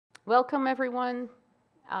Welcome, everyone.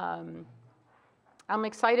 I'm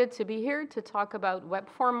excited to be here to talk about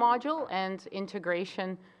Webform module and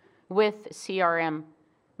integration with CRM.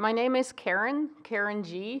 My name is Karin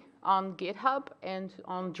G on GitHub and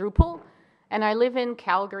on Drupal, and I live in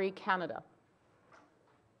Calgary, Canada.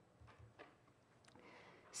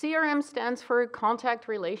 CRM stands for Contact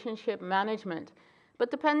Relationship Management, but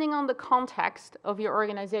depending on the context of your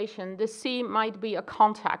organization, the C might be a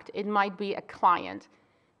contact, it might be a client,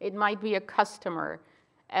 it might be a customer.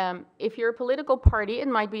 If you're a political party, it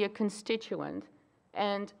might be a constituent.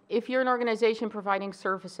 And if you're an organization providing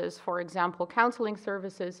services, for example, counseling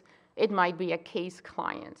services, it might be a case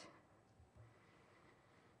client.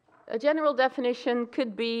 A general definition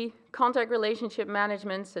could be contact relationship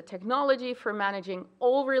management is a technology for managing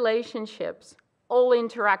all relationships, all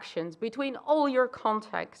interactions between all your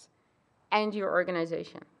contacts and your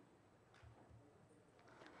organization.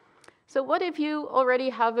 So what if you already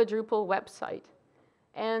have a Drupal website?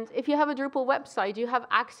 And if you have a Drupal website, you have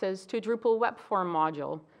access to Drupal Webform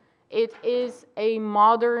module. It is a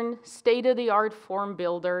modern, state-of-the-art form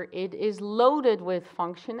builder. It is loaded with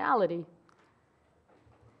functionality.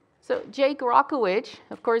 So Jake Rockowicz,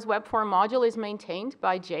 of course, Webform module is maintained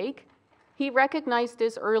by Jake. He recognized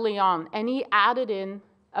this early on, and he added in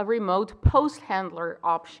a remote post handler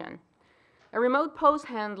option. A remote post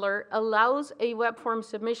handler allows a Webform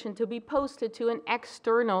submission to be posted to an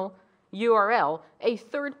external URL, a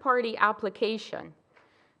third-party application.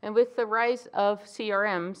 And with the rise of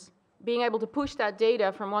CRMs, being able to push that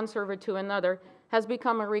data from one server to another has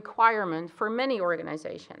become a requirement for many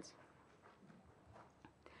organizations.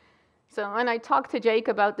 So when I talked to Jake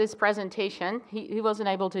about this presentation, he wasn't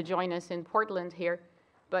able to join us in Portland here,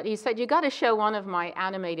 but he said, you got to show one of my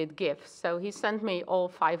animated GIFs. So he sent me all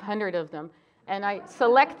 500 of them, and I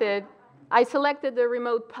selected the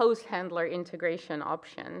remote post handler integration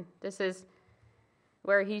option. This is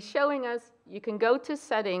where he's showing us you can go to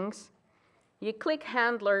settings, you click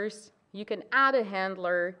handlers, you can add a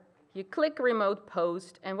handler, you click remote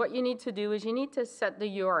post, and what you need to do is you need to set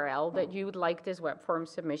the URL that you would like this Webform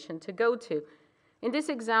submission to go to. In this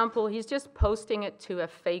example, he's just posting it to a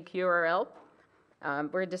fake URL.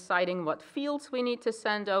 We're deciding what fields we need to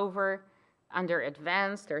send over. Under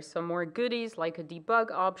advanced, there's some more goodies like a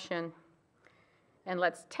debug option. And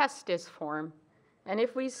let's test this form. And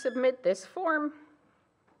if we submit this form,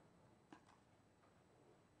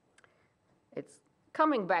 it's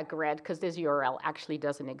coming back red because this URL actually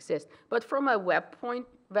doesn't exist. But from a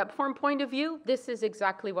Webform point of view, this is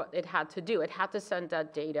exactly what it had to do. It had to send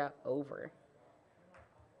that data over.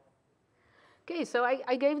 Okay, so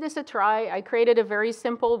I gave this a try. I created a very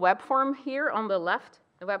simple Webform here on the left.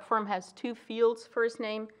 The Webform has two fields, first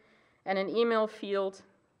name and an email field.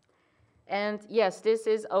 And yes, this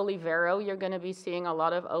is Olivero. You're going to be seeing a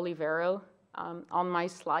lot of Olivero on my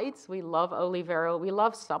slides. We love Olivero. We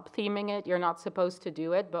love sub-theming it. You're not supposed to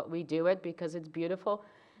do it, but we do it because it's beautiful.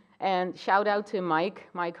 And shout out to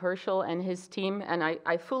Mike Herschel and his team. And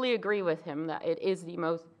I fully agree with him that it is the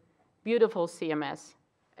most beautiful CMS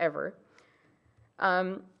ever.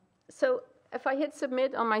 So if I hit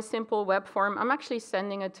submit on my simple web form, I'm actually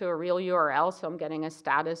sending it to a real URL, so I'm getting a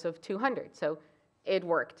status of 200. So it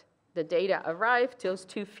worked. The data arrived, those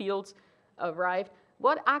two fields arrived.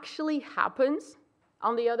 What actually happens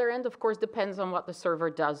on the other end, of course, depends on what the server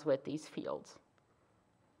does with these fields.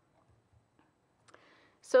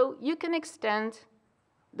 So you can extend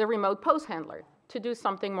the remote post handler to do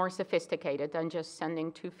something more sophisticated than just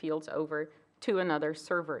sending two fields over to another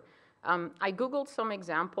server. I Googled some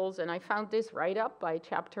examples, and I found this write-up by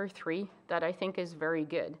Chapter 3 that I think is very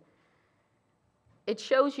good. It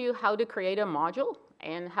shows you how to create a module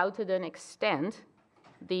and how to then extend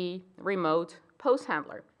the remote post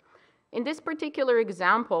handler. In this particular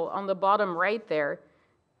example, on the bottom right there,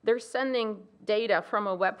 they're sending data from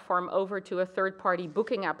a web form over to a third-party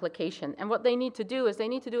booking application. And what they need to do is they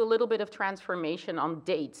need to do a little bit of transformation on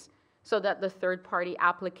dates so that the third-party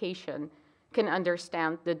application can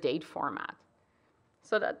understand the date format.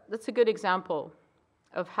 So that's a good example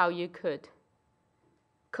of how you could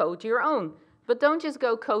code your own. But don't just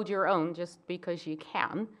go code your own just because you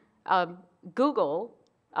can. Google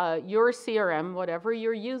your CRM, whatever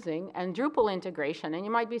you're using, and Drupal integration, and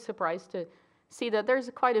you might be surprised to see that there's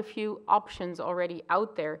quite a few options already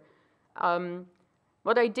out there.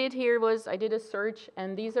 What I did here was I did a search,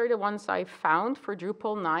 and these are the ones I found for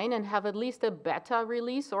Drupal 9 and have at least a beta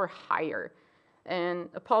release or higher. And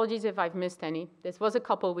apologies if I've missed any. This was a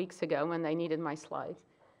couple weeks ago when they needed my slides.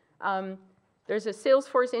 There's a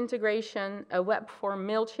Salesforce integration, a Webform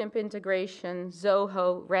MailChimp integration,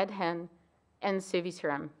 Zoho, Red Hen, and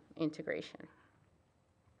CiviCRM integration.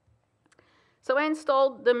 So I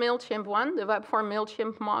installed the MailChimp one, the Webform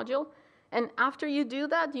MailChimp module. And after you do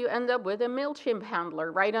that, you end up with a MailChimp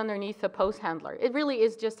handler right underneath the post handler. It really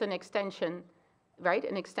is just an extension, right?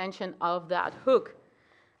 An extension of that hook.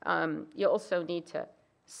 You also need to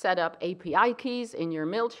set up API keys in your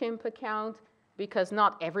MailChimp account, because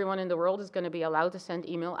not everyone in the world is going to be allowed to send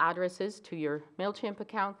email addresses to your MailChimp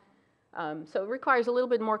account. So it requires a little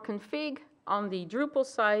bit more config on the Drupal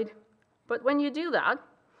side. But when you do that,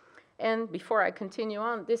 and before I continue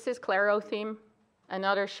on, this is Claro theme.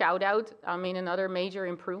 Another shout out, another major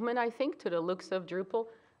improvement, I think, to the looks of Drupal.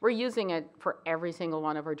 We're using it for every single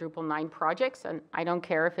one of our Drupal 9 projects, and I don't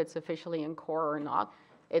care if it's officially in core or not.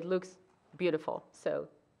 It looks beautiful, so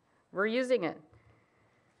we're using it.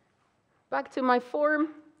 Back to my form,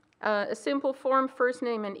 a simple form, first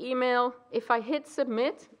name and email. If I hit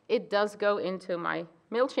submit, it does go into my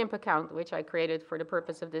MailChimp account, which I created for the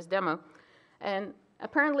purpose of this demo. And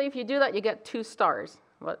apparently, if you do that, you get 2 stars.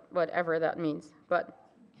 Whatever that means, but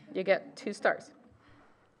you get 2 stars.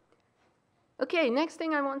 Okay, next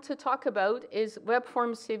thing I want to talk about is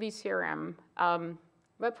Webform CiviCRM.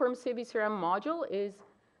 Webform CiviCRM module is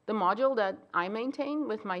the module that I maintain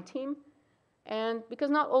with my team. And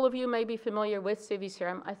because not all of you may be familiar with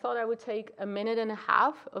CiviCRM, I thought I would take a minute and a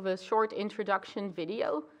half of a short introduction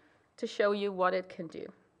video to show you what it can do.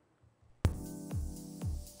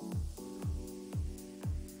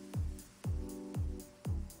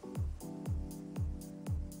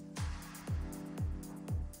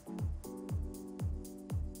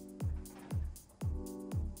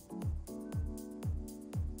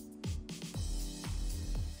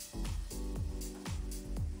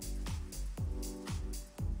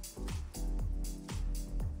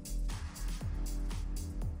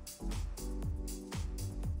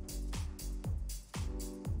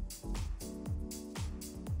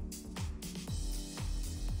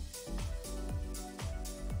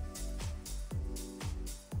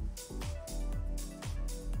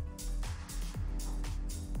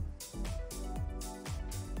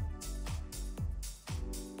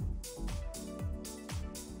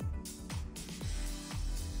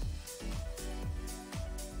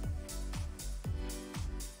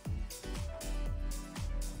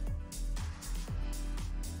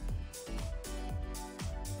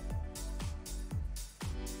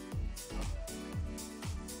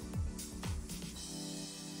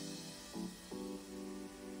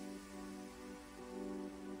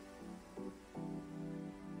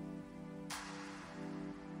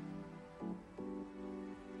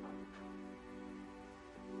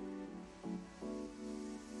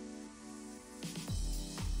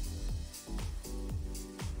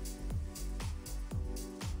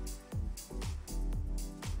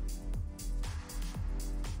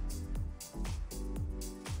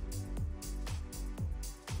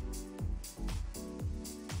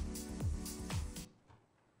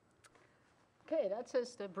 Okay, that's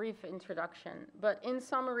just a brief introduction. But in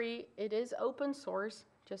summary, it is open source,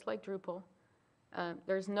 just like Drupal.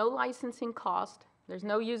 There's no licensing cost. There's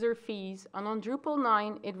no user fees. And on Drupal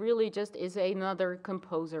 9, it really just is another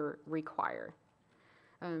composer require.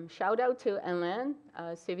 Shout out to Alain,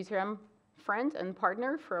 CiviCRM friend and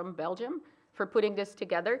partner from Belgium, for putting this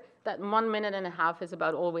together. That 1 minute and a half is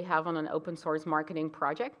about all we have on an open source marketing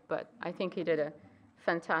project, but I think he did a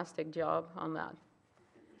fantastic job on that.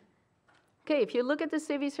 Okay, if you look at the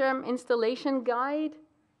CiviCRM installation guide,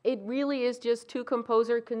 it really is just 2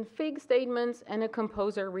 composer config statements and a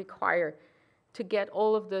composer require to get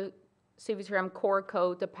all of the CiviCRM core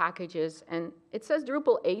code, the packages, and it says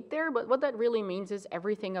Drupal 8 there, but what that really means is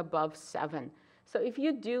everything above 7. So if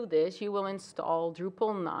you do this, you will install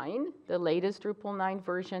Drupal 9, the latest Drupal 9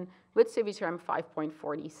 version, with CiviCRM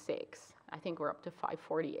 5.46. I think we're up to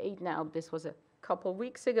 5.48 now. This was a couple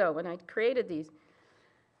weeks ago when I created these.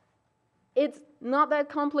 It's not that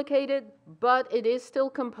complicated, but it is still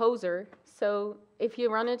composer. So if you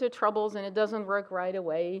run into troubles and it doesn't work right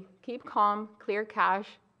away, keep calm, clear cache,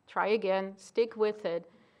 try again, stick with it.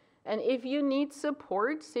 And if you need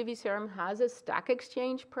support, CiviCRM has a Stack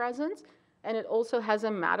Exchange presence, and it also has a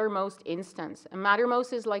Mattermost instance. And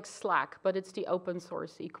Mattermost is like Slack, but it's the open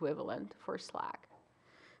source equivalent for Slack.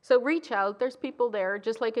 So reach out. There's people there,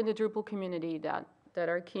 just like in the Drupal community, that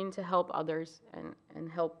are keen to help others and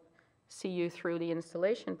help see you through the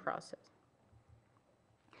installation process.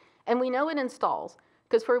 And we know it installs,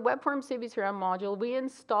 because for Webform CiviCRM module, we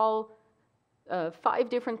install 5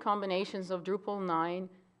 different combinations of Drupal 9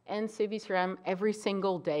 and CiviCRM every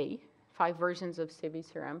single day, 5 versions of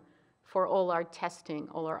CiviCRM, for all our testing,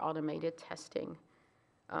 all our automated testing,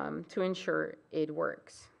 to ensure it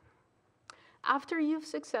works. After you've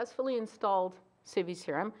successfully installed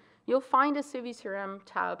CiviCRM, you'll find a CiviCRM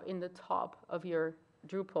tab in the top of your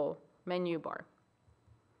Drupal menu bar.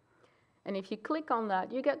 And if you click on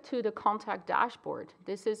that, you get to the contact dashboard.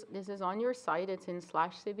 This is on your site. It's in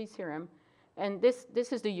 /CiviCRM. And this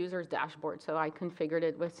is the user's dashboard. So I configured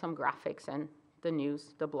it with some graphics and the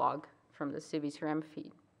news, the blog from the CiviCRM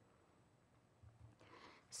feed.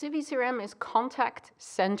 CiviCRM is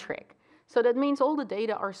contact-centric. So that means all the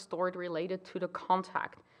data are stored related to the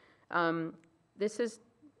contact. This is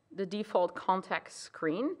the default contact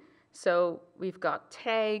screen. So we've got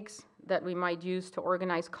tags that we might use to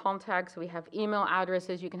organize contacts. We have email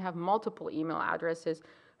addresses. You can have multiple email addresses,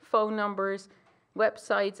 phone numbers,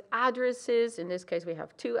 websites, addresses. In this case, we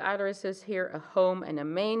have 2 addresses here, a home and a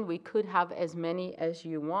main. We could have as many as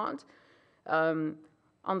you want.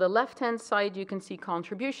 On the left-hand side, you can see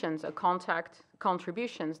contributions, a contact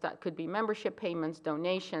contributions. That could be membership payments,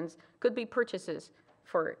 donations, could be purchases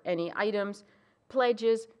for any items,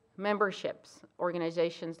 pledges, memberships.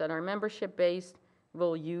 Organizations that are membership-based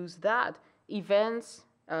will use that. Events,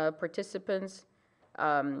 participants,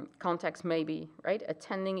 contacts maybe, right?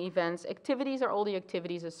 Attending events. Activities are all the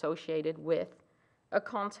activities associated with a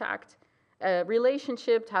contact.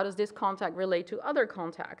 Relationship, how does this contact relate to other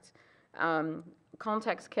contacts?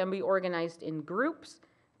 Contacts can be organized in groups.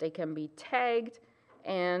 They can be tagged.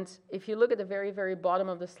 And if you look at the very, very bottom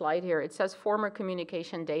of the slide here, it says former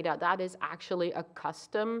communication data. That is actually a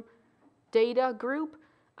custom data group.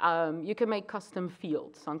 You can make custom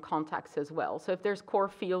fields on contacts as well. So if there's core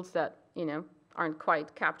fields that, aren't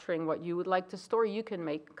quite capturing what you would like to store, you can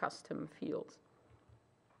make custom fields.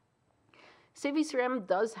 CiviCRM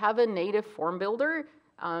does have a native form builder.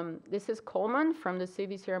 This is Coleman from the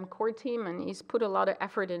CiviCRM core team, and he's put a lot of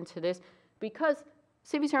effort into this because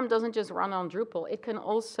CiviCRM doesn't just run on Drupal. It can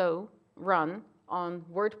also run on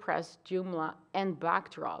WordPress, Joomla, and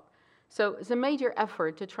Backdrop. So it's a major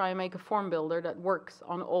effort to try and make a form builder that works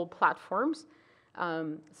on all platforms.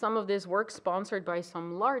 Some of this work sponsored by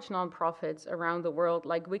some large nonprofits around the world,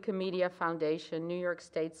 like Wikimedia Foundation, New York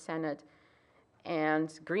State Senate, and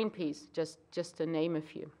Greenpeace, just to name a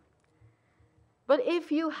few. But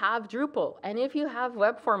if you have Drupal and if you have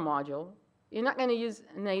Webform module, you're not going to use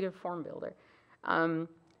a native form builder.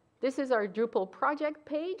 This is our Drupal project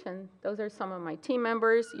page, and those are some of my team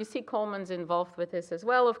members. You see Coleman's involved with this as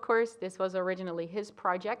well, of course. This was originally his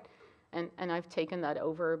project, and I've taken that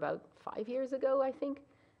over about 5 years ago, I think.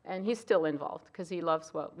 And he's still involved because he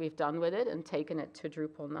loves what we've done with it and taken it to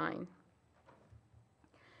Drupal 9.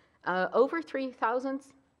 Over 3,000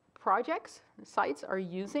 projects, sites are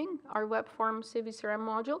using our Webform CiviCRM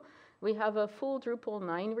module. We have a full Drupal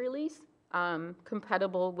 9 release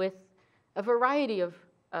compatible with a variety of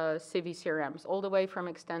CiviCRMs, all the way from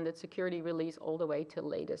extended security release all the way to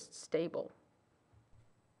latest stable.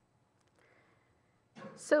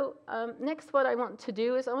 So next what I want to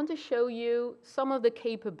do is I want to show you some of the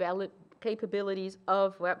capabilities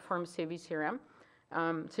of Webform CiviCRM.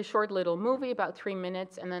 It's a short little movie, about 3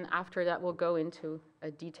 minutes, and then after that we'll go into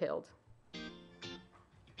a detailed.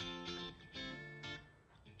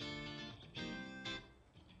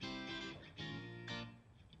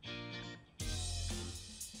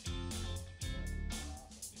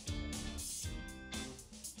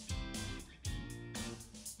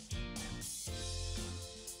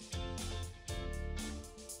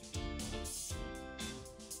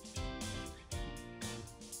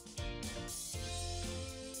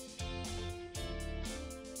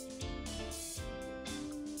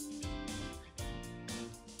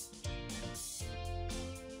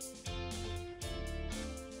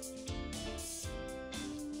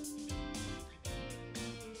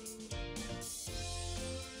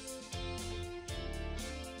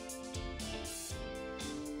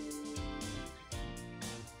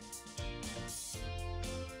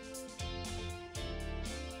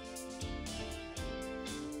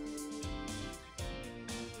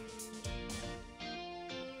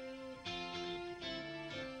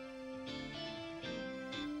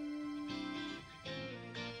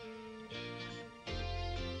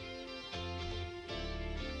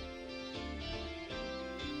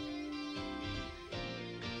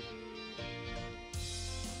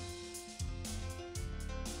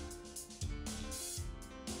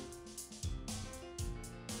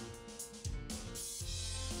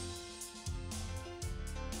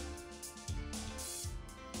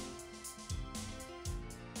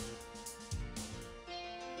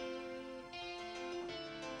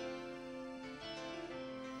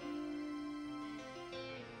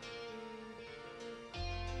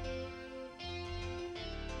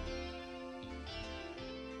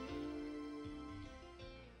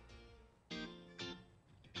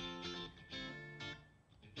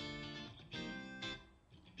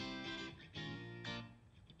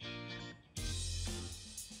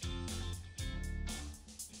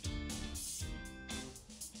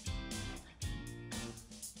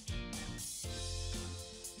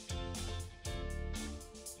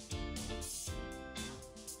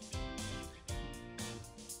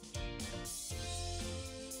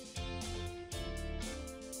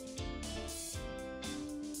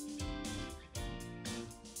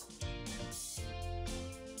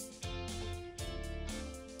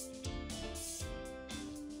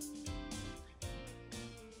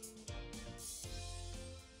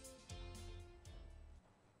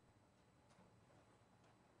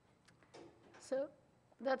 So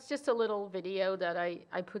that's just a little video that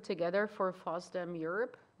I put together for FOSDEM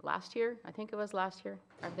Europe last year. I think it was last year.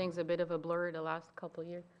 Everything's a bit of a blur the last couple of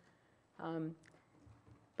years.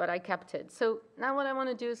 But I kept it. So now what I want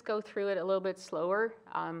to do is go through it a little bit slower,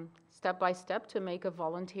 step by step, to make a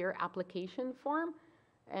volunteer application form.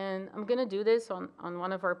 And I'm going to do this on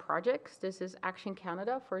one of our projects. This is Action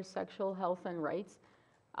Canada for Sexual Health and Rights.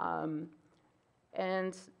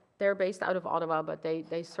 And they're based out of Ottawa, but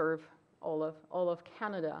they serve all of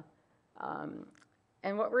Canada.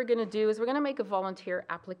 And what we're going to do is we're going to make a volunteer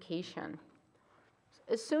application.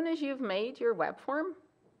 As soon as you've made your web form,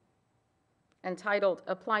 entitled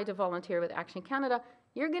Apply to Volunteer with Action Canada,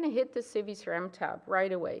 you're going to hit the CiviCRM tab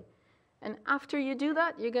right away. And after you do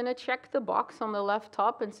that, you're going to check the box on the left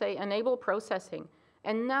top and say Enable Processing.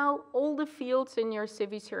 And now all the fields in your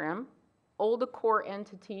CiviCRM, all the core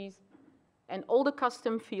entities, and all the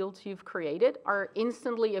custom fields you've created are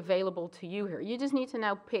instantly available to you here. You just need to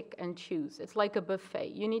now pick and choose. It's like a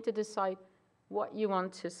buffet. You need to decide what you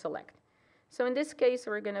want to select. So in this case,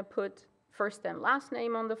 we're going to put first and last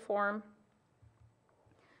name on the form.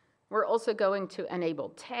 We're also going to enable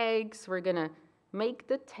tags. We're going to make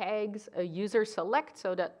the tags a user select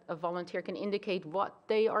so that a volunteer can indicate what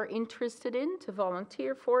they are interested in to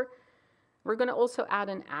volunteer for. We're going to also add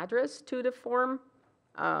an address to the form.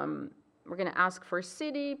 We're going to ask for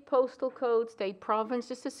city, postal code, state, province,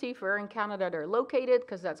 just to see if where in Canada they're located,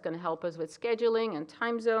 because that's going to help us with scheduling and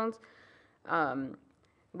time zones.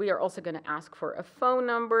 We are also going to ask for a phone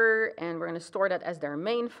number, and we're going to store that as their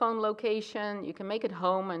main phone location. You can make it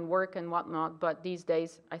home and work and whatnot, but these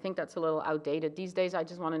days, I think that's a little outdated. These days, I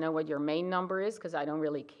just want to know what your main number is, because I don't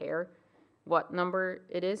really care what number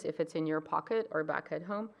it is, if it's in your pocket or back at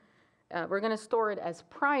home. We're going to store it as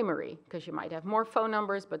primary, because you might have more phone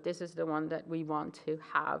numbers, but this is the one that we want to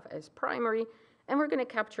have as primary. And we're going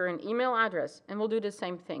to capture an email address, and we'll do the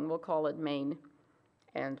same thing. We'll call it main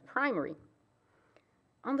and primary.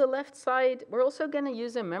 On the left side, we're also going to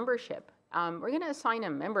use a membership. We're going to assign a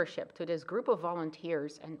membership to this group of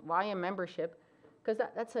volunteers. And why a membership? Because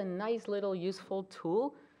that's a nice little useful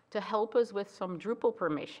tool to help us with some Drupal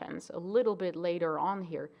permissions a little bit later on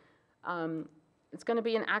here. It's going to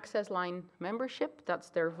be an access line membership. That's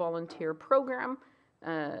their volunteer program.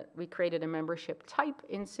 We created a membership type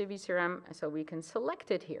in CiviCRM, so we can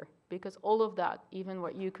select it here, because all of that, even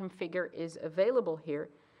what you configure, is available here.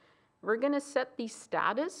 We're going to set the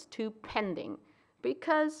status to pending,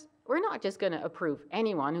 because we're not just going to approve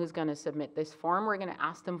anyone who's going to submit this form. We're going to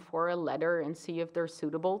ask them for a letter and see if they're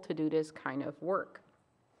suitable to do this kind of work.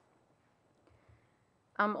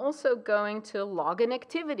 I'm also going to log an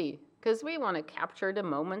activity, because we want to capture the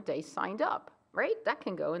moment they signed up, right? That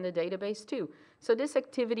can go in the database too. So this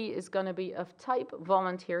activity is going to be of type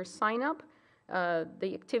volunteer sign up.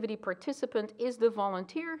 The activity participant is the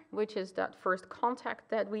volunteer, which is that first contact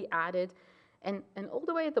that we added. And all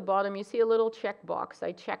the way at the bottom, you see a little checkbox.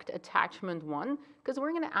 I checked attachment 1, because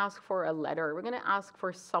we're going to ask for a letter. We're going to ask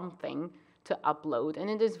for something to upload. And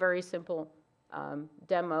in this very simple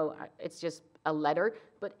demo, it's just a letter.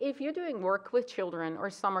 But if you're doing work with children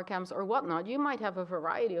or summer camps or whatnot, you might have a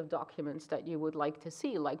variety of documents that you would like to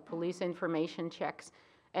see, like police information checks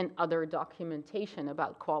and other documentation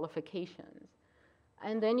about qualifications.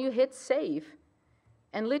 And then you hit save.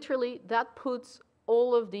 And literally, that puts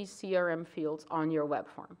all of these CRM fields on your web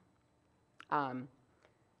form.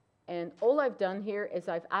 And all I've done here is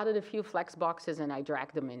I've added a few flex boxes and I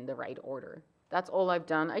dragged them in the right order. That's all I've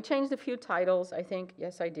done. I changed a few titles, I think.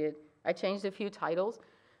 Yes, I did. I changed a few titles,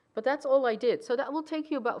 but that's all I did. So that will take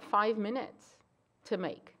you about 5 minutes to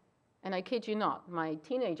make. And I kid you not, my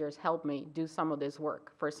teenagers helped me do some of this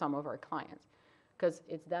work for some of our clients, because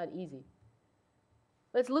it's that easy.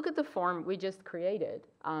 Let's look at the form we just created.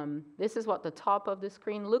 This is what the top of the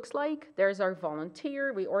screen looks like. There's our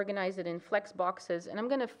volunteer. We organize it in flex boxes, and I'm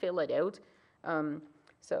going to fill it out.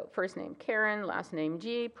 So first name Karin, last name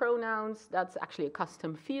G, pronouns. That's actually a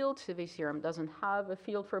custom field. CiviCRM doesn't have a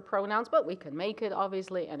field for pronouns, but we can make it,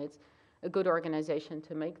 obviously, and it's a good organization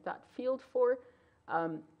to make that field for.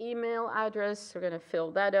 Email address, we're going to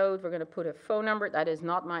fill that out. We're going to put a phone number. That is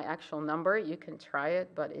not my actual number. You can try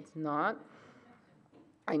it, but it's not.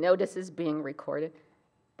 I know this is being recorded.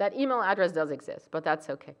 That email address does exist, but that's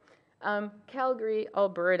okay. Calgary,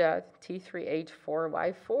 Alberta,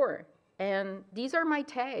 T3H4Y4. And these are my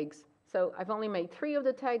tags. So I've only made 3 of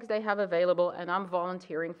the tags they have available, and I'm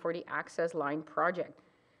volunteering for the Access Line project.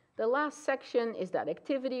 The last section is that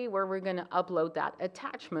activity where we're going to upload that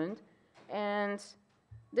attachment. And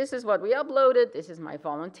this is what we uploaded. This is my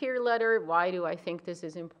volunteer letter. Why do I think this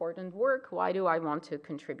is important work? Why do I want to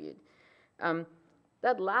contribute?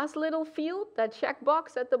 That last little field, that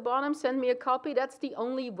checkbox at the bottom, send me a copy, that's the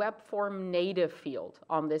only Webform native field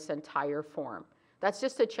on this entire form. That's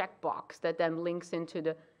just a checkbox that then links into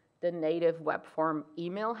the native Webform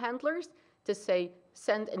email handlers to say,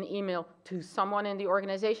 send an email to someone in the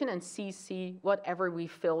organization and CC whatever we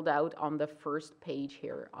filled out on the first page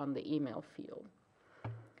here on the email field.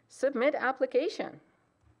 Submit application.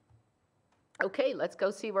 Okay, let's go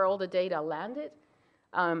see where all the data landed.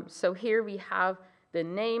 So here we have the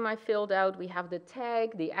name I filled out, we have the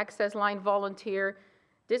tag, the access line volunteer.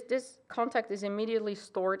 This contact is immediately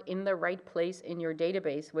stored in the right place in your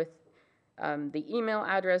database with the email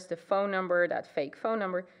address, the phone number, that fake phone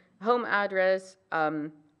number, home address.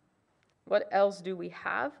 What else do we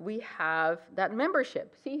have? We have that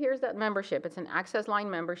membership. See, here's that membership. It's an access line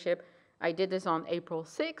membership. I did this on April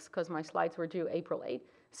 6th because my slides were due April 8th.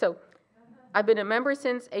 So I've been a member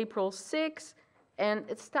since April 6th, and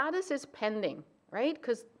its status is pending. Right?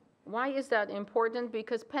 Because why is that important?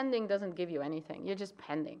 Because pending doesn't give you anything. You're just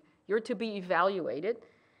pending. You're to be evaluated.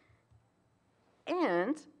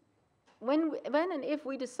 And when and if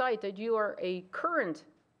we decide that you are a current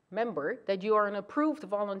member, that you are an approved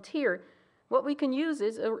volunteer, what we can use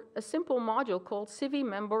is a simple module called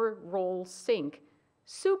CiviMember Role Sync.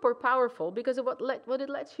 Super powerful because what it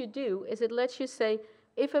lets you do is it lets you say,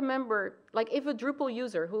 if a member, like if a Drupal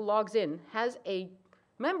user who logs in has a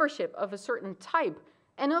membership of a certain type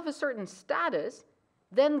and of a certain status,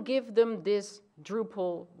 then give them this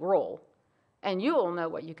Drupal role. And you all know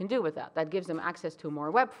what you can do with that. That gives them access to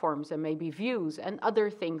more web forms and maybe views and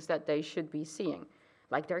other things that they should be seeing,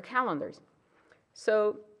 like their calendars.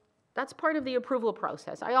 So that's part of the approval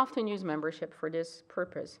process. I often use membership for this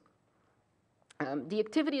purpose. The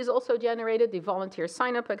activity is also generated, the volunteer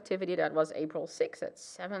sign-up activity, that was April 6th at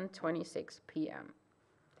 7:26 p.m.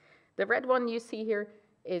 The red one you see here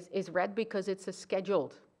is red because it's a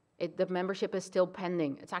scheduled. The membership is still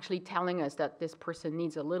pending. It's actually telling us that this person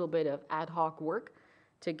needs a little bit of ad hoc work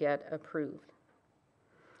to get approved.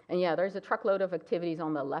 And yeah, there's a truckload of activities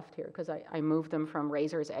on the left here because I moved them from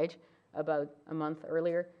Razor's Edge about a month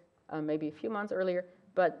earlier, maybe a few months earlier,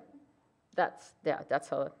 but that's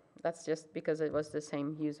just because it was the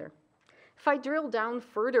same user. If I drill down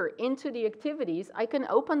further into the activities, I can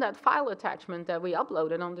open that file attachment that we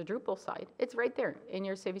uploaded on the Drupal side. It's right there in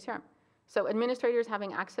your CiviCRM. So administrators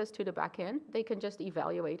having access to the back end, they can just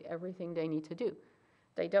evaluate everything they need to do.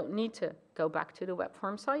 They don't need to go back to the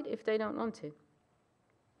Webform site if they don't want to.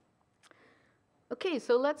 Okay,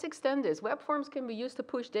 so let's extend this. Webforms can be used to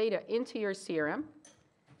push data into your CRM.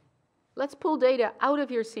 Let's pull data out of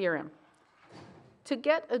your CRM. To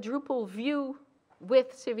get a Drupal view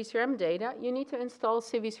with CiviCRM data, you need to install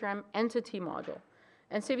CiviCRM Entity Module.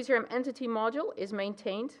 And CiviCRM Entity Module is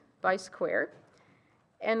maintained by Square.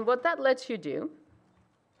 And what that lets you do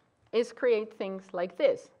is create things like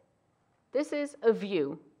this. This is a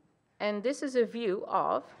view, and this is a view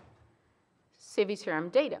of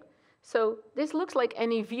CiviCRM data. So this looks like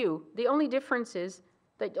any view. The only difference is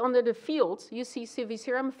that under the fields, you see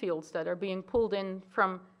CiviCRM fields that are being pulled in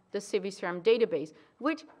from the CiviCRM database,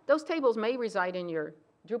 which those tables may reside in your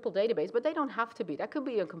Drupal database, but they don't have to be. That could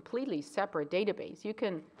be a completely separate database. You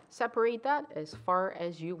can separate that as far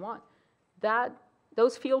as you want.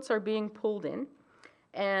 Those fields are being pulled in,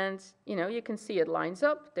 and you can see it lines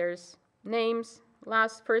up. There's names,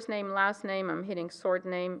 first name, last name. I'm hitting sort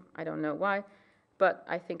name. I don't know why, but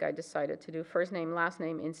I think I decided to do first name, last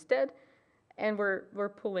name instead, and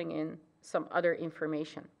we're pulling in some other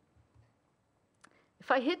information. If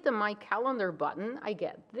I hit the My Calendar button, I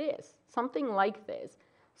get this, something like this.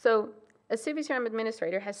 So a CiviCRM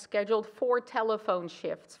administrator has scheduled 4 telephone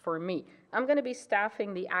shifts for me. I'm going to be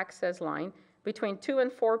staffing the access line between 2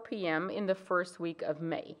 and 4 p.m. in the first week of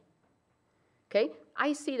May. Okay,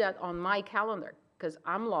 I see that on my calendar because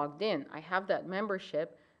I'm logged in. I have that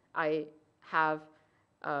membership. I have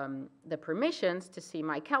the permissions to see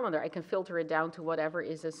my calendar. I can filter it down to whatever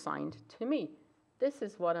is assigned to me. This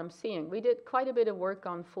is what I'm seeing. We did quite a bit of work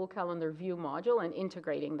on full calendar view module and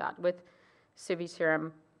integrating that with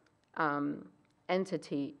CiviCRM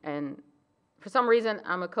entity. And for some reason,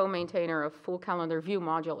 I'm a co-maintainer of full calendar view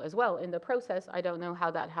module as well. In the process, I don't know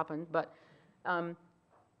how that happened, but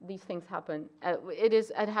these things happen.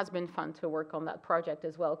 It has been fun to work on that project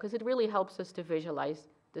as well because it really helps us to visualize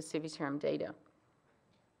the CiviCRM data.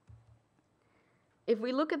 If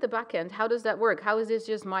we look at the back end, how does that work? How is this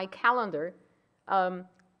just my calendar?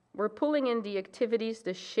 We're pulling in the activities,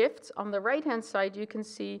 the shifts. On the right-hand side, you can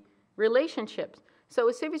see relationships. So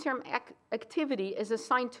a CiviCRM activity is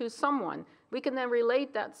assigned to someone. We can then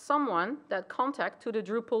relate that someone, that contact, to the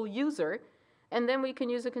Drupal user, and then we can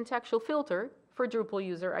use a contextual filter for Drupal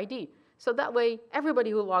user ID. So that way, everybody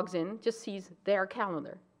who logs in just sees their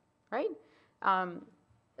calendar, right?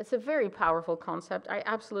 It's a very powerful concept. I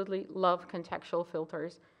absolutely love contextual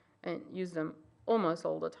filters and use them almost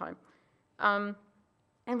all the time.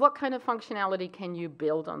 And what kind of functionality can you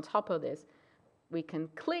build on top of this? We can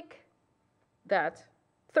click that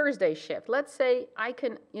Thursday shift. Let's say I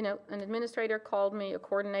can, an administrator called me, a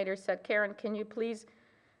coordinator said, Karin, can you please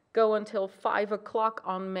go until 5 o'clock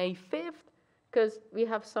on May 5th? Because we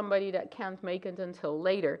have somebody that can't make it until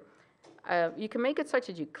later. You can make it such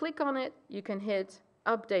that you click on it, you can hit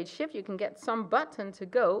update shift, you can get some button to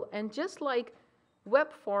go, and just like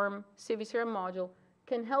Webform CiviCRM module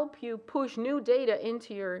can help you push new data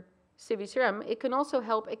into your CiviCRM, it can also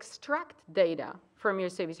help extract data from your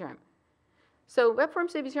CiviCRM. So Webform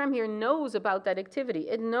CiviCRM here knows about that activity.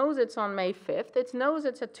 It knows it's on May 5th, it knows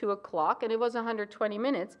it's at 2 o'clock, and it was 120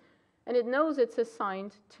 minutes, and it knows it's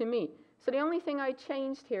assigned to me. So the only thing I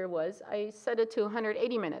changed here was I set it to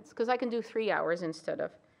 180 minutes, because I can do 3 hours instead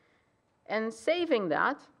of. And saving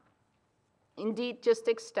that, indeed just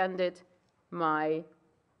extended my,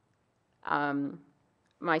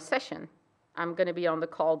 my session. I'm going to be on the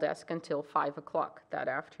call desk until 5 o'clock that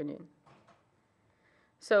afternoon.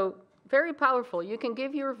 So very powerful. You can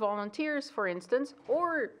give your volunteers, for instance,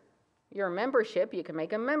 or your membership. You can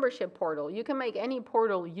make a membership portal. You can make any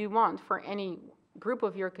portal you want for any group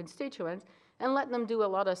of your constituents and let them do a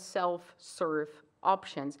lot of self-serve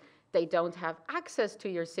options. They don't have access to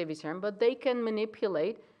your CiviCRM, but they can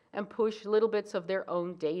manipulate and push little bits of their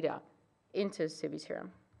own data into CiviCRM.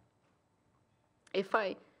 If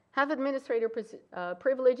I have administrator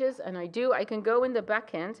privileges, and I do, I can go in the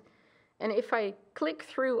back end, and if I click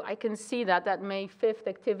through, I can see that that May 5th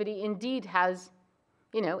activity indeed has,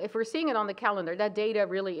 if we're seeing it on the calendar, that data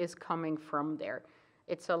really is coming from there.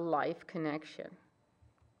 It's a live connection.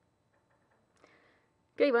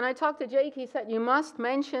 Okay, when I talked to Jake, he said, you must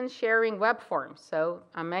mention sharing web forms. So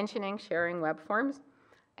I'm mentioning sharing web forms.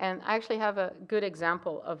 And I actually have a good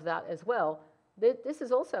example of that as well. This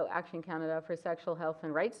is also Action Canada for Sexual Health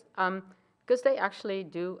and Rights, because they actually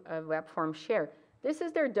do a web form share. This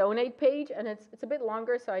is their donate page, and it's a bit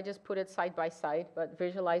longer, so I just put it side by side, but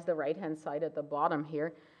visualize the right-hand side at the bottom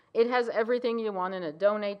here. It has everything you want in a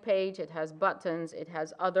donate page. It has buttons. It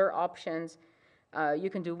has other options. You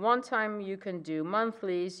can do one time. You can do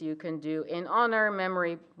monthlies. You can do in honor,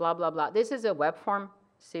 memory, blah, blah, blah. This is a Webform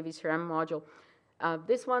CiviCRM module.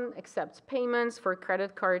 This one accepts payments for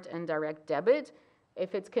credit card and direct debit.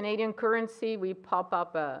 If it's Canadian currency, we pop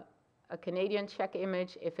up a Canadian check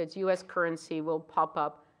image. If it's US currency, we'll pop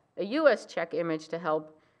up a US check image to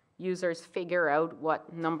help users figure out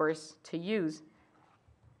what numbers to use.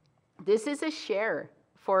 This is a share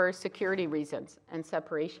for security reasons and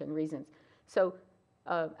separation reasons. So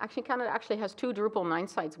Action Canada actually has 2 Drupal 9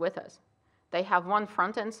 sites with us. They have one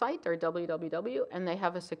front-end site, their www, and they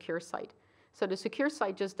have a secure site. So the secure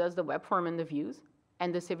site just does the web form and the views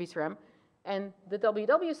and the CiviCRM. And the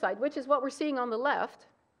www site, which is what we're seeing on the left,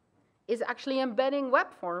 is actually embedding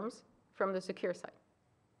web forms from the secure site.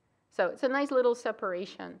 So it's a nice little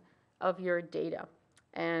separation of your data.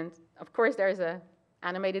 And of course, there's an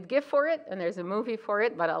animated GIF for it, and there's a movie for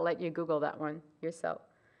it, but I'll let you Google that one yourself.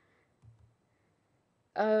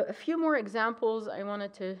 A few more examples I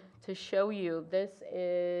wanted to show you. This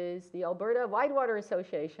is the Alberta Whitewater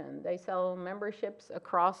Association. They sell memberships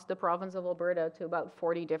across the province of Alberta to about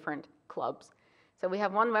 40 different clubs. So we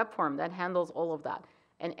have one web form that handles all of that.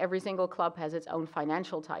 And every single club has its own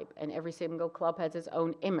financial type, and every single club has its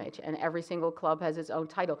own image, and every single club has its own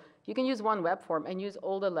title. You can use one web form and use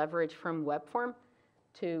all the leverage from web form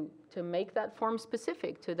to make that form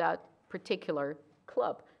specific to that particular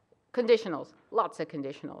club. Conditionals, lots of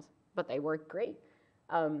conditionals, but they work great.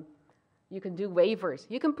 You can do waivers.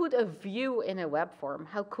 You can put a view in a web form.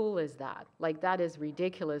 How cool is that? Like, that is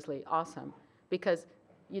ridiculously awesome, because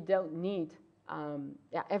you don't need,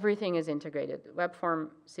 everything is integrated. Webform,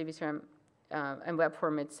 CiviCRM, and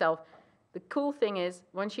Webform itself. The cool thing is,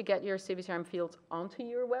 once you get your CiviCRM fields onto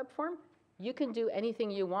your web form, you can do anything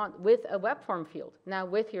you want with a web form field, now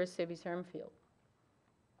with your CiviCRM field.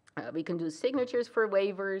 We can do signatures for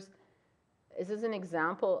waivers. This is an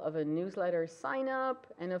example of a newsletter sign up.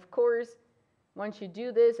 And of course, once you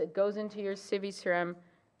do this, it goes into your CiviCRM.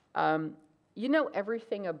 You know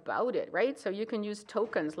everything about it, right? So you can use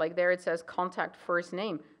tokens, like there it says contact first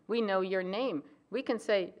name. We know your name. We can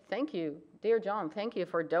say, thank you, dear John, thank you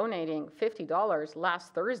for donating $50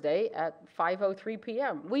 last Thursday at 5:03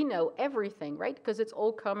 p.m. We know everything, right? Because it's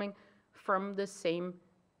all coming from the same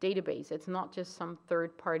database. It's not just some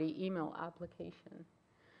third-party email application.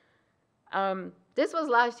 This was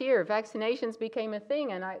last year. Vaccinations became a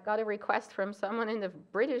thing, and I got a request from someone in the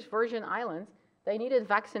British Virgin Islands. They needed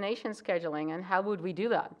vaccination scheduling, and how would we do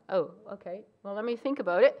that? Oh, okay. Well, let me think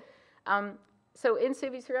about it. So in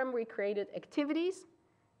CiviCRM, we created activities.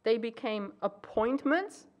 They became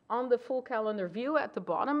appointments on the full calendar view at the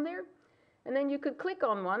bottom there. And then you could click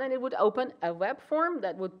on one, and it would open a web form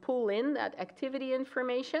that would pull in that activity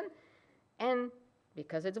information. And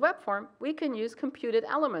because it's web form, we can use computed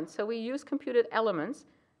elements. So we use computed elements,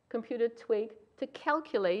 computed twig, to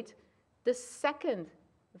calculate the second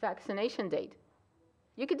vaccination date.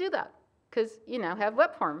 You could do that because you now have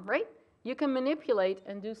web form, right? You can manipulate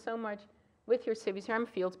and do so much with your CiviCRM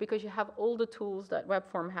fields because you have all the tools that web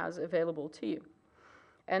form has available to you.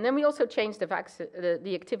 And then we also changed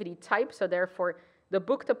the activity type, so therefore the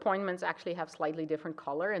booked appointments actually have slightly different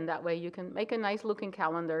color, and that way you can make a nice looking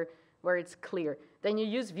calendar where it's clear. Then you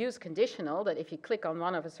use views conditional, that if you click on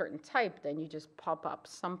one of a certain type, then you just pop up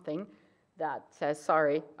something that says,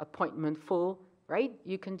 sorry, appointment full, right?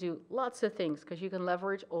 You can do lots of things because you can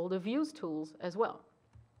leverage all the views tools as well.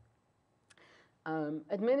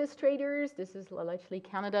 Administrators, this is actually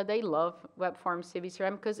Canada, they love Webform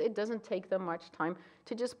CiviCRM because it doesn't take them much time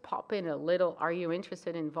to just pop in a little, are you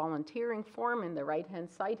interested in volunteering form in the right-hand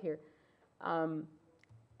side here.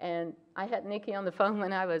 And I had Nikki on the phone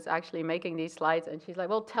when I was actually making these slides, and she's like,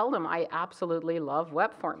 well, tell them I absolutely love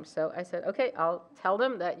Webform. So I said, okay, I'll tell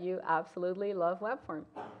them that you absolutely love Webform.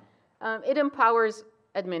 It empowers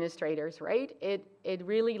administrators, right? It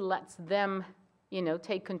really lets them, you know,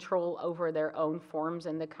 take control over their own forms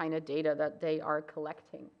and the kind of data that they are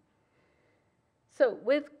collecting. So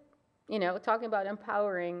with, you know, talking about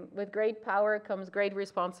empowering, with great power comes great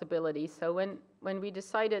responsibility. So when we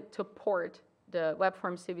decided to port the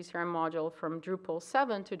Webform CiviCRM module from Drupal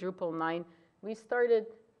 7 to Drupal 9, we started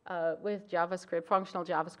with JavaScript, functional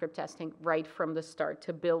JavaScript testing right from the start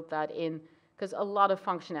to build that in, because a lot of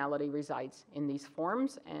functionality resides in these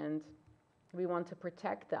forms, and we want to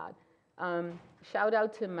protect that. Shout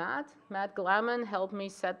out to Matt. Matt Glaman helped me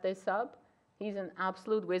set this up. He's an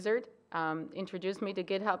absolute wizard. Introduced me to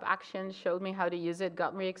GitHub Actions, showed me how to use it,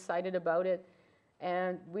 got me excited about it.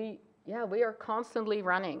 And we are constantly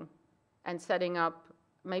running and setting up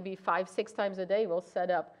maybe 5-6 times a day. We'll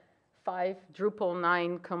set up 5 Drupal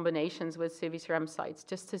 9 combinations with CiviCRM sites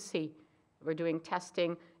just to see. We're doing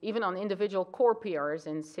testing, even on individual core PRs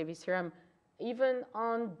in CiviCRM, even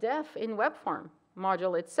on def in Webform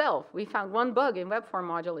module itself. We found one bug in Webform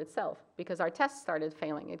module itself because our test started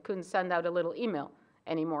failing. It couldn't send out a little email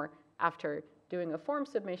anymore after doing a form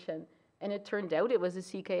submission. And it turned out it was a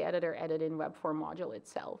CK editor edit in Webform module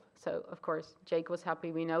itself. So, of course, Jake was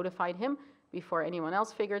happy we notified him before anyone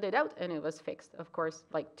else figured it out, and it was fixed, of course,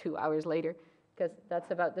 like 2 hours later, because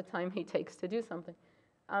that's about the time he takes to do something.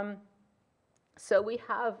 So we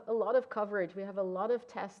have a lot of coverage. We have a lot of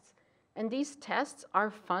tests. And these tests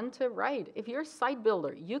are fun to write. If you're a site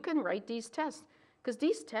builder, you can write these tests, because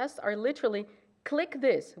these tests are literally click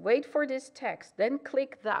this, wait for this text, then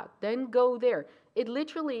click that, then go there. It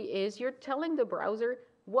literally is, you're telling the browser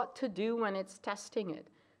what to do when it's testing it.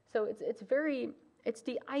 So it's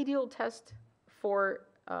the ideal test for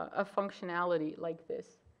a functionality like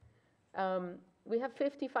this. We have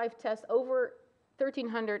 55 tests, over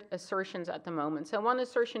 1,300 assertions at the moment. So one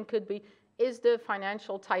assertion could be, is the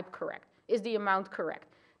financial type correct? Is the amount correct?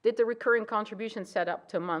 Did the recurring contribution set up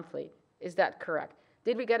to monthly? Is that correct?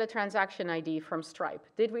 Did we get a transaction ID from Stripe?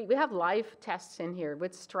 We have live tests in here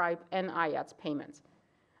with Stripe and IATS payments.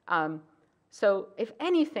 So if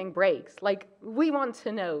anything breaks, like we want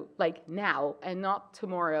to know like now and not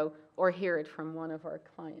tomorrow or hear it from one of our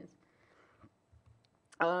clients.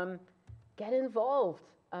 Get involved.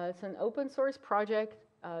 It's an open source project.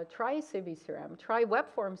 Try CiviCRM, try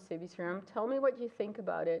Webform CiviCRM. Tell me what you think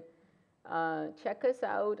about it. Check us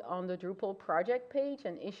out on the Drupal project page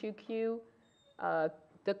and issue queue.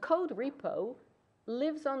 The code repo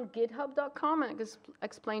lives on github.com, and I'll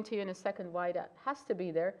explain to you in a second why that has to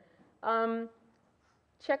be there.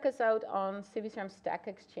 Check us out on CiviCRM Stack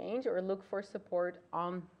Exchange or look for support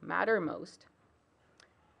on Mattermost.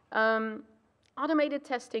 Automated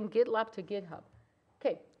testing, GitLab-to-GitHub.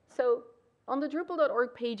 Okay, so on the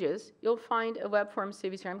Drupal.org pages, you'll find a Webform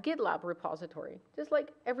CiviCRM GitLab repository, just like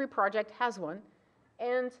every project has one.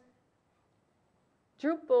 And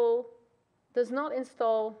Drupal does not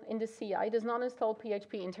install in the CI, does not install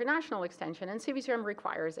PHP International extension, and CiviCRM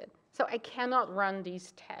requires it. So I cannot run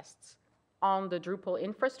these tests on the Drupal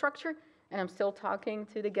infrastructure, and I'm still talking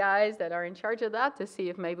to the guys that are in charge of that to see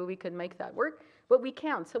if maybe we could make that work, but we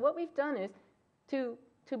can't. So what we've done is,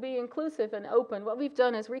 to be inclusive and open, what we've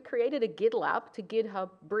done is we created a GitLab to GitHub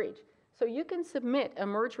bridge. So you can submit a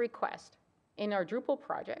merge request in our Drupal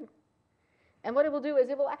project. And what it will do is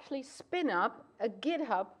it will actually spin up a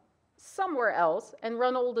GitHub somewhere else and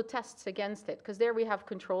run all the tests against it, because there we have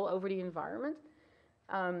control over the environment.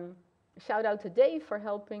 Shout out to Dave for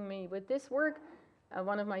helping me with this work,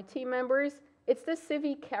 one of my team members. It's the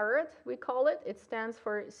CiviCRM, we call it. It stands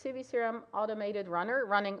for CiviCRM Automated Runner,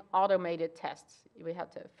 running automated tests. We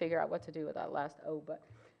had to figure out what to do with that last O, but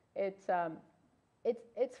it's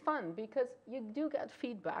fun because you do get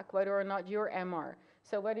feedback whether or not you're MR.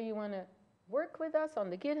 So whether you want to work with us on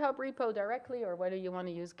the GitHub repo directly or whether you want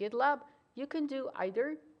to use GitLab, you can do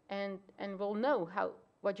either, and we'll know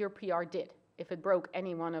what your PR did if it broke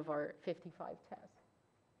any one of our 55 tests.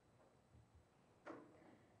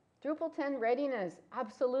 Drupal 10 readiness,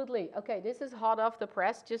 absolutely. Okay, this is hot off the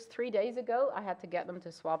press. Just 3 days ago, I had to get them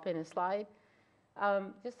to swap in a slide.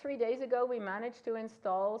 Just 3 days ago, we managed to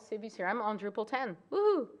install CiviCRM on Drupal 10.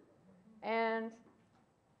 Woohoo! And,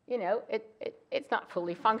 you know, it's not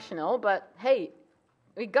fully functional, but hey,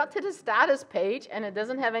 we got to the status page, and it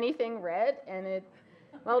doesn't have anything red, and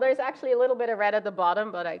well, there's actually a little bit of red at the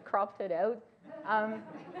bottom, but I cropped it out.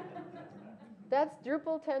 That's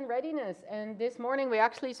Drupal 10 readiness, and this morning we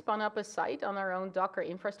actually spun up a site on our own Docker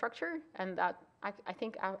infrastructure, and that I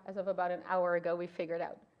think as of about an hour ago we figured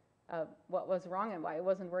out what was wrong and why it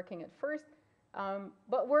wasn't working at first.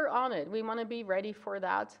 But we're on it. We want to be ready for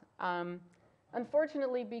that.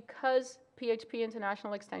 Unfortunately, because PHP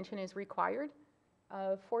International Extension is required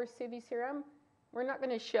for CiviCRM, we're not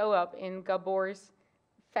going to show up in Gabor's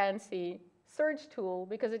fancy search tool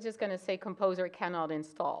because it's just going to say Composer cannot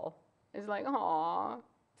install. It's like, aw.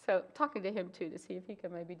 So talking to him too to see if he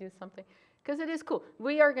can maybe do something, because it is cool.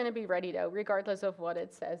 We are going to be ready though, regardless of what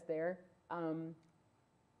it says there.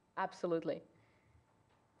 Absolutely.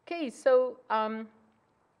 Okay, so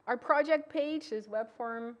our project page is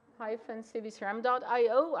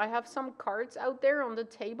webform-civicrm.io. I have some cards out there on the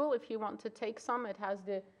table if you want to take some. It has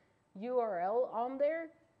the URL on there.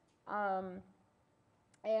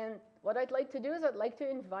 And what I'd like to do is I'd like to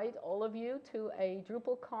invite all of you to a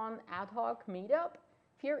DrupalCon ad hoc meetup.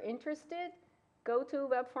 If you're interested, go to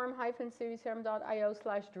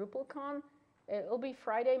webform-civicrm.io/DrupalCon. It'll be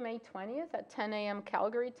Friday, May 20th at 10 a.m.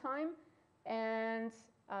 Calgary time. And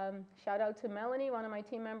shout out to Melanie, one of my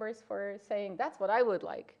team members, for saying that's what I would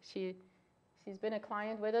like. She's been a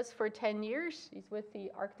client with us for 10 years. She's with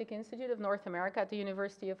the Arctic Institute of North America at the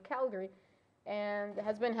University of Calgary and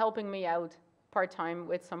has been helping me out part-time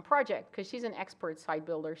with some project because she's an expert site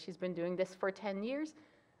builder. She's been doing this for 10 years.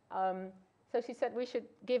 So she said we should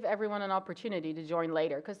give everyone an opportunity to join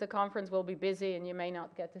later because the conference will be busy and you may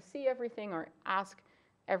not get to see everything or ask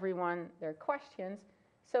everyone their questions.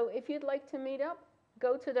 So if you'd like to meet up,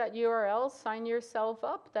 go to that URL, sign yourself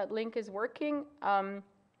up. That link is working. And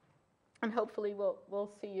hopefully we'll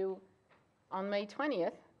see you on May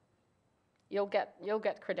 20th. You'll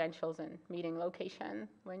get credentials and meeting location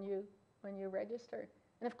when you register.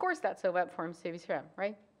 And of course that's a Webform CiviCRM,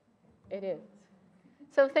 right? It is.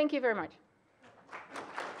 So thank you very much.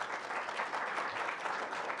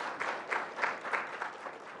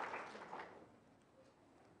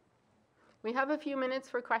 We have a few minutes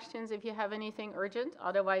for questions if you have anything urgent.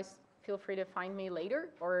 Otherwise, feel free to find me later,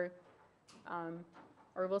 or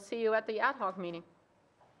we'll see you at the ad hoc meeting.